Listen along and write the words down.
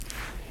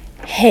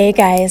Hey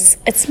guys,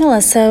 it's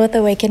Melissa with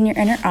Awaken Your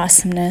Inner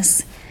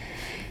Awesomeness.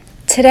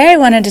 Today I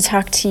wanted to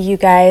talk to you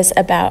guys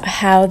about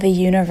how the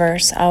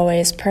universe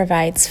always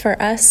provides for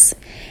us,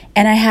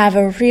 and I have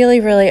a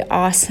really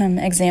awesome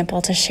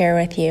example to share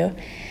with you.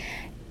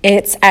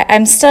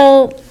 I'm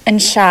still in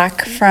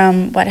shock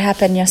from what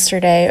happened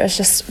yesterday. It was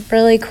just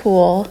really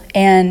cool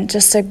and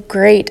just a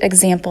great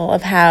example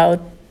of how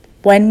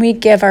when we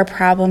give our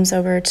problems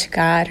over to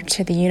God,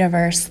 to the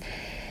universe,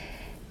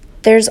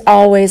 there's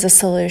always a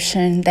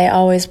solution. They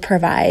always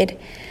provide.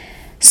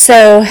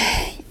 So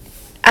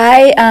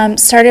I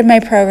started my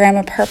program,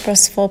 A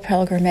Purposeful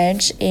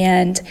Pilgrimage,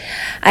 and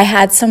I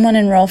had someone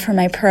enroll for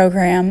my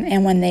program,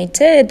 and when they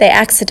did, they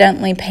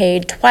accidentally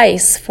paid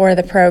twice for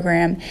the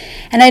program.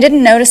 And I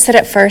didn't notice it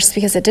at first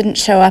because it didn't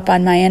show up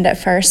on my end at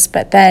first,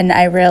 but then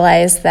I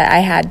realized that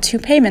I had two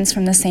payments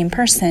from the same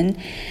person.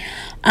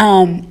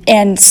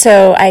 And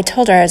so I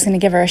told her I was going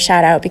to give her a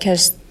shout out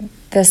because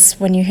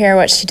when you hear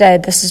what she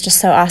did, this is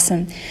just so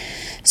awesome.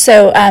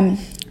 So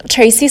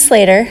Tracy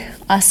Slater,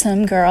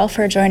 awesome girl,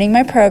 for joining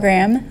my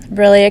program.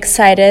 Really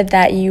excited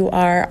that you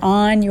are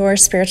on your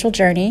spiritual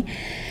journey.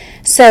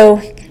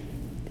 So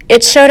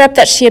it showed up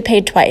that she had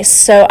paid twice.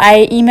 So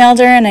I emailed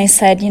her and I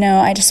said,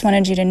 I just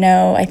wanted you to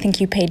know, I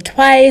think you paid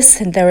twice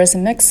and there was a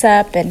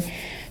mix-up. And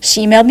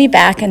she emailed me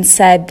back and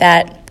said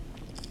that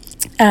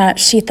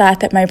she thought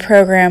that my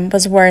program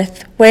was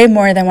worth way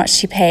more than what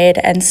she paid.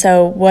 And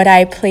so would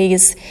I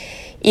please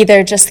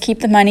either just keep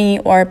the money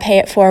or pay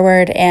it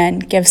forward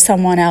and give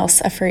someone else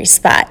a free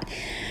spot,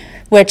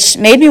 which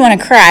made me want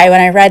to cry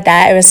when I read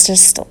that. I was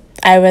just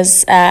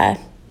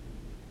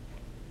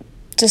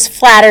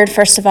flattered,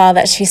 first of all,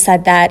 that she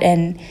said that,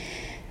 and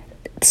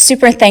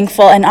super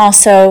thankful, and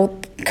also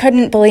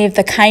couldn't believe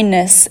the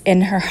kindness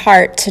in her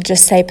heart to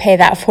just say, pay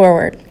that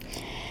forward.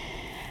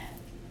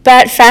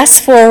 But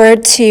fast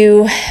forward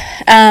to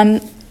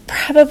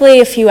probably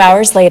a few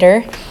hours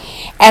later,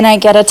 and I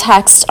get a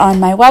text on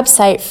my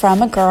website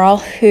from a girl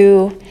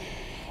who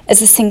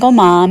is a single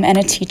mom and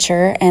a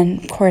teacher.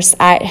 And of course,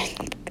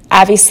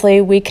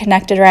 obviously we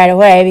connected right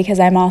away because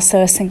I'm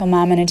also a single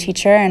mom and a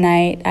teacher, and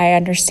I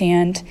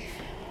understand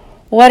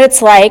what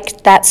it's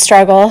like, that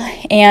struggle.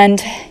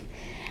 And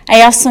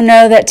I also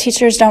know that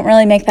teachers don't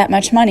really make that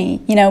much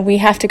money. We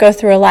have to go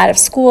through a lot of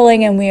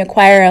schooling and we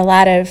acquire a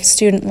lot of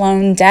student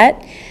loan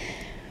debt,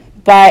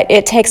 but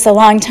it takes a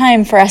long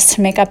time for us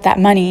to make up that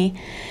money.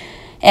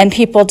 And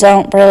people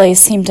don't really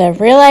seem to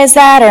realize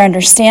that or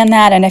understand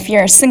that. And if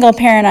you're a single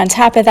parent on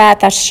top of that,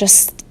 that's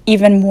just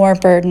even more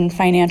burden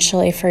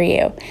financially for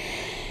you.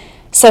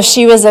 So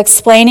she was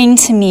explaining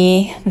to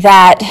me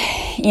that,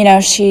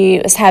 she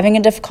was having a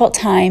difficult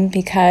time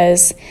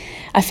because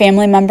a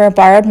family member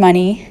borrowed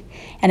money,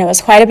 and it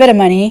was quite a bit of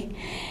money,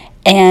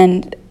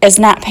 and is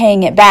not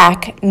paying it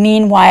back.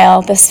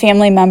 Meanwhile, this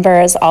family member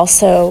is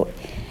also,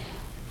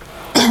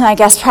 I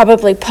guess,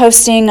 probably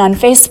posting on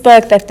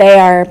Facebook that they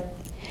are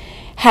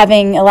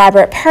having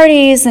elaborate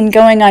parties and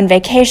going on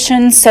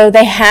vacation, so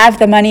they have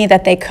the money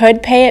that they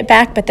could pay it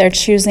back, but they're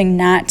choosing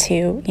not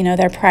to.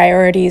 Their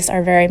priorities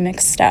are very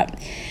mixed up.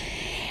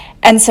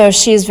 And so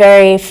she's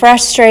very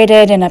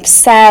frustrated and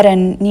upset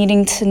and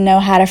needing to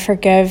know how to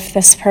forgive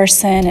this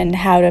person and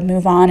how to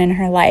move on in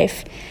her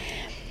life.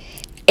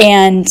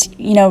 And,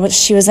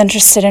 she was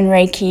interested in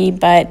Reiki,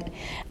 but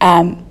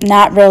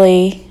not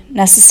really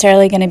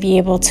necessarily going to be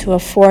able to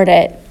afford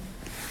it.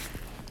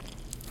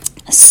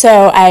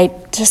 So I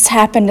just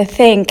happened to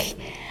think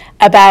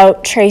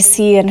about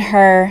Tracy and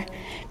her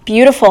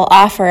beautiful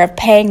offer of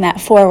paying that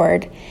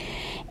forward.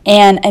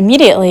 And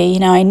immediately,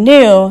 I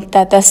knew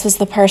that this was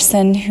the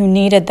person who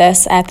needed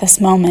this at this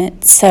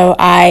moment. So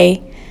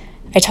I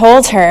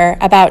told her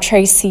about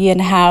Tracy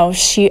and how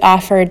she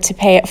offered to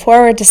pay it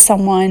forward to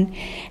someone.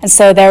 And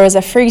so there was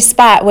a free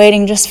spot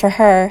waiting just for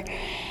her.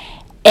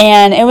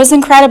 And it was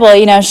incredible.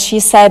 She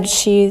said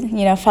she,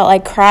 felt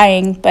like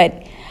crying,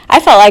 but I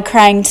felt like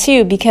crying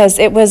too because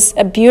it was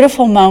a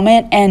beautiful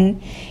moment,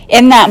 and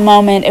in that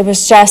moment it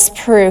was just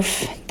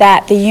proof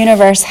that the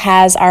universe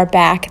has our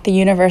back. The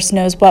universe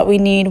knows what we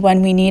need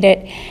when we need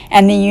it,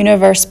 and the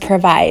universe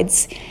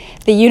provides.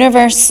 The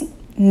universe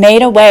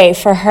made a way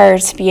for her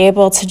to be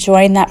able to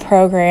join that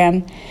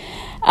program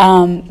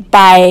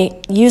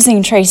by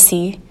using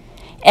Tracy,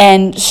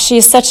 and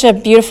she's such a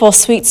beautiful,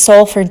 sweet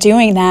soul for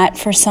doing that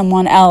for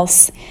someone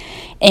else.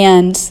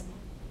 And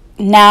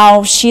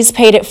now she's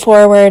paid it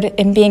forward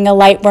in being a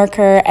light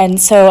worker,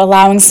 and so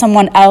allowing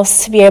someone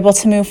else to be able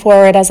to move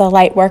forward as a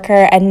light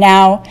worker. And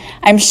now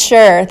I'm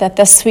sure that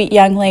this sweet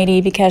young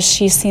lady, because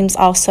she seems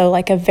also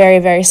like a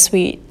very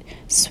sweet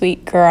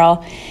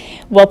girl,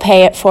 will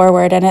pay it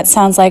forward. And it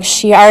sounds like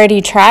she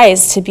already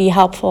tries to be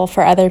helpful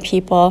for other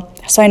people.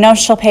 So I know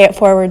she'll pay it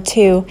forward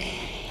too.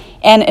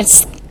 And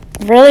it's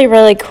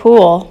really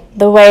cool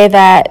the way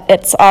that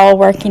it's all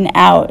working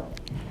out.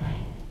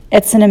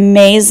 It's an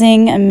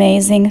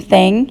amazing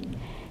thing,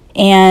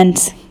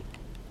 and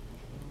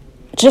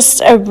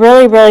just a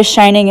really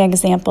shining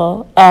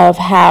example of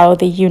how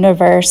the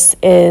universe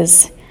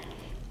is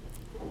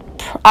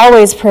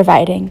always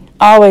providing,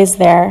 always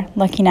there,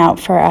 looking out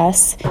for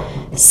us.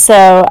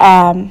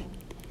 So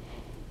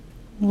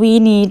we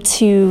need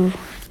to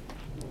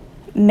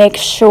make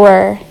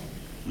sure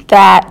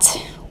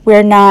that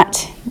we're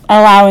not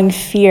allowing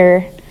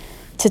fear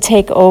to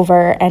take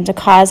over and to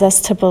cause us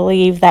to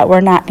believe that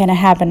we're not going to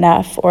have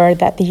enough or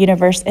that the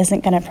universe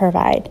isn't going to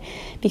provide,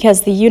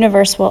 because the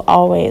universe will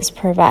always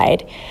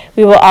provide.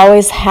 We will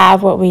always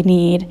have what we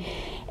need.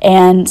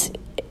 And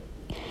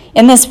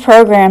in this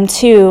program,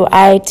 too,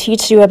 I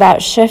teach you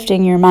about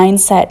shifting your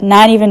mindset,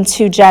 not even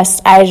to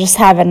just, I just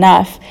have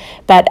enough,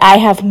 but I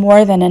have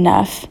more than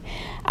enough.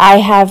 I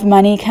have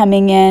money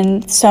coming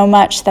in so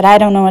much that I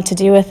don't know what to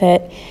do with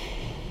it.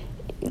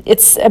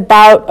 It's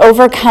about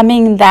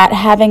overcoming that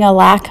having a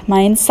lack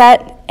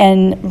mindset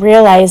and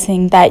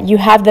realizing that you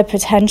have the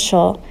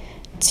potential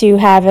to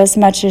have as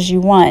much as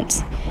you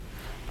want.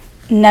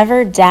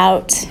 Never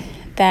doubt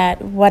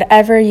that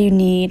whatever you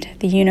need,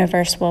 the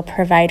universe will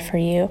provide for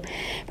you.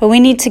 But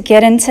we need to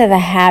get into the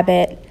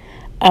habit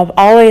of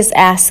always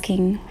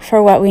asking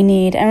for what we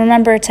need. And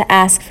remember to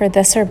ask for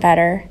this or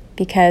better,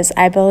 because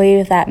I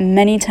believe that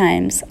many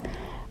times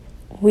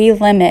we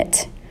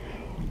limit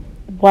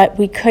what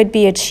we could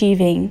be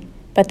achieving,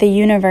 but the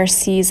universe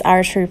sees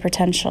our true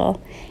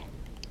potential,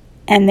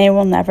 and they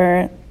will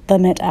never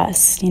limit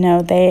us.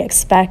 They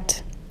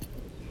expect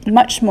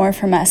much more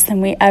from us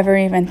than we ever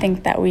even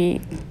think that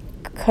we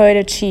could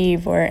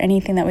achieve or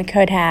anything that we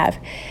could have.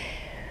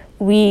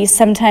 We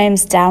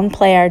sometimes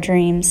downplay our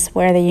dreams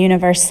where the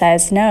universe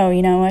says, no,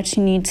 you know what,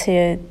 you need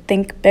to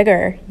think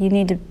bigger. You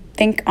need to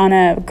think on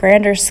a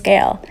grander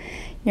scale.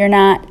 You're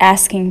not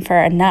asking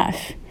for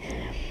enough.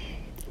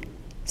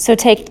 So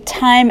take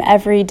time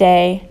every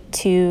day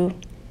to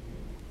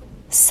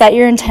set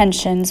your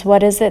intentions.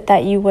 What is it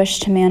that you wish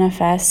to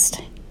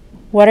manifest?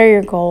 What are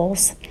your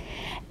goals?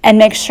 And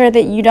make sure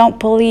that you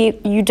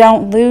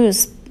don't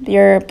lose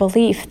your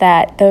belief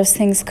that those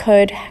things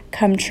could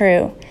come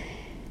true.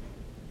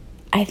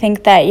 I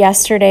think that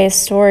yesterday's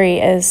story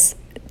is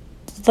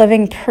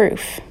living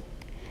proof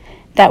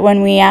that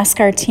when we ask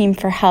our team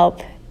for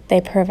help,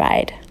 they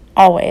provide,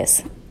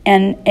 always.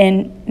 And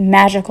in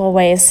magical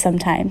ways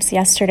sometimes.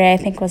 Yesterday, I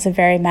think, was a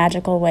very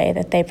magical way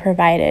that they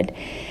provided.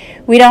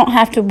 We don't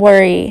have to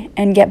worry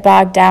and get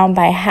bogged down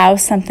by how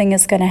something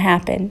is going to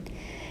happen.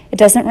 It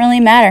doesn't really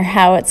matter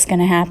how it's going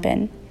to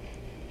happen.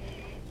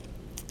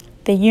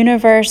 The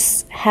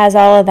universe has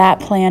all of that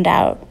planned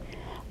out.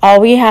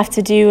 All we have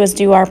to do is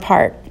do our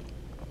part.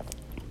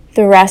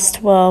 The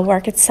rest will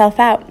work itself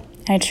out.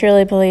 I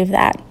truly believe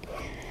that.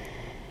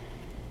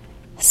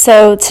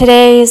 So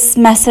today's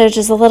message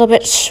is a little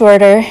bit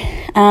shorter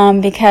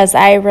because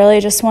I really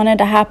just wanted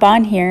to hop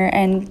on here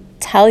and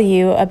tell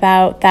you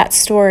about that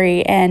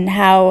story and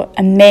how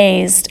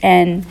amazed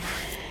and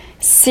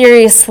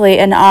seriously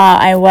in awe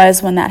I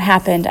was when that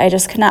happened. I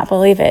just could not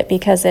believe it,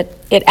 because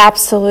it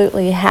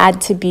absolutely had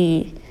to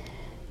be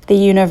the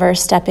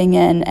universe stepping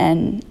in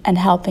and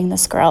helping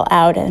this girl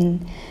out.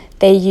 And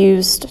they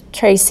used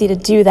Tracy to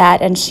do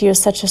that, and she was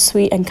such a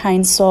sweet and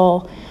kind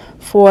soul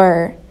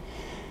for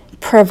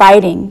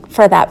providing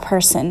for that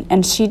person.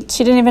 And she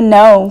didn't even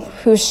know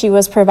who she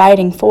was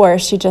providing for.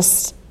 She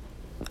just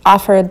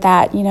offered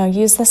that,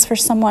 use this for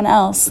someone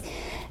else.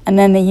 And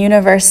then the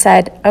universe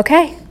said,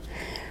 okay,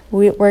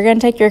 we're going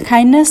to take your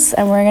kindness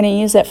and we're going to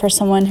use it for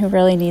someone who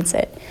really needs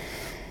it.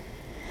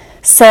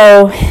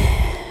 So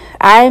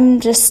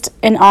I'm just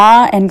in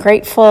awe and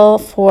grateful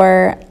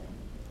for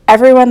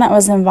everyone that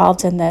was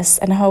involved in this,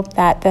 and hope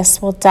that this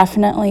will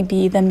definitely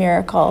be the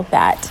miracle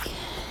that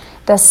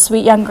this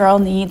sweet young girl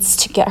needs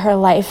to get her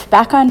life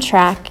back on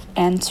track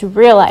and to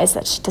realize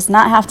that she does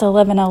not have to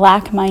live in a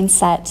lack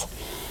mindset,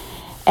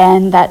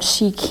 and that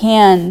she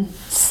can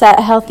set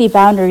healthy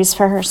boundaries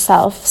for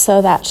herself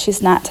so that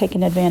she's not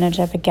taken advantage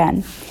of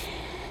again.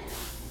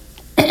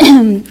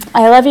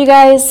 I love you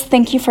guys.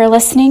 Thank you for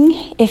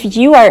listening. If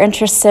you are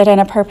interested in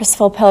a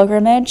purposeful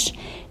pilgrimage,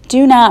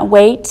 do not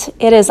wait.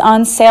 It is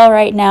on sale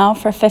right now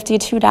for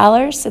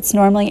 $52. It's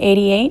normally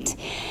 $88,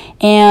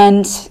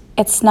 and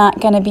it's not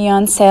going to be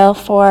on sale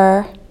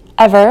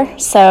forever.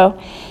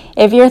 So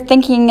if you're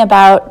thinking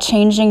about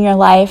changing your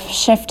life,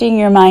 shifting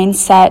your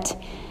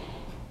mindset,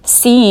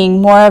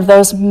 seeing more of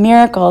those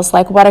miracles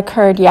like what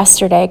occurred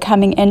yesterday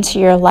coming into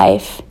your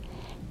life,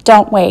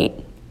 don't wait.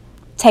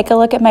 Take a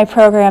look at my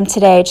program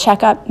today.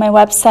 Check out my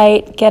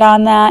website. Get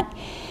on that.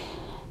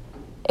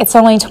 It's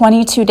only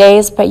 22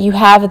 days, but you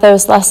have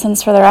those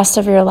lessons for the rest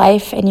of your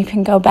life, and you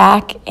can go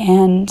back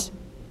and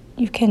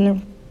you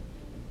can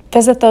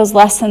visit those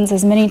lessons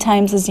as many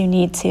times as you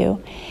need to.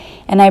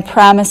 And I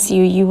promise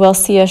you, you will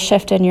see a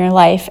shift in your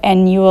life,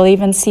 and you will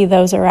even see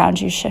those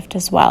around you shift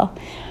as well.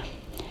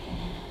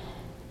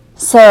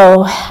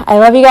 So I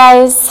love you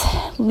guys.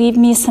 Leave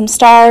me some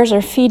stars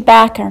or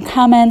feedback or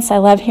comments. I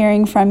love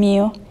hearing from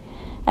you.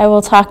 I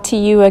will talk to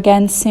you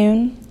again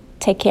soon.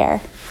 Take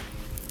care.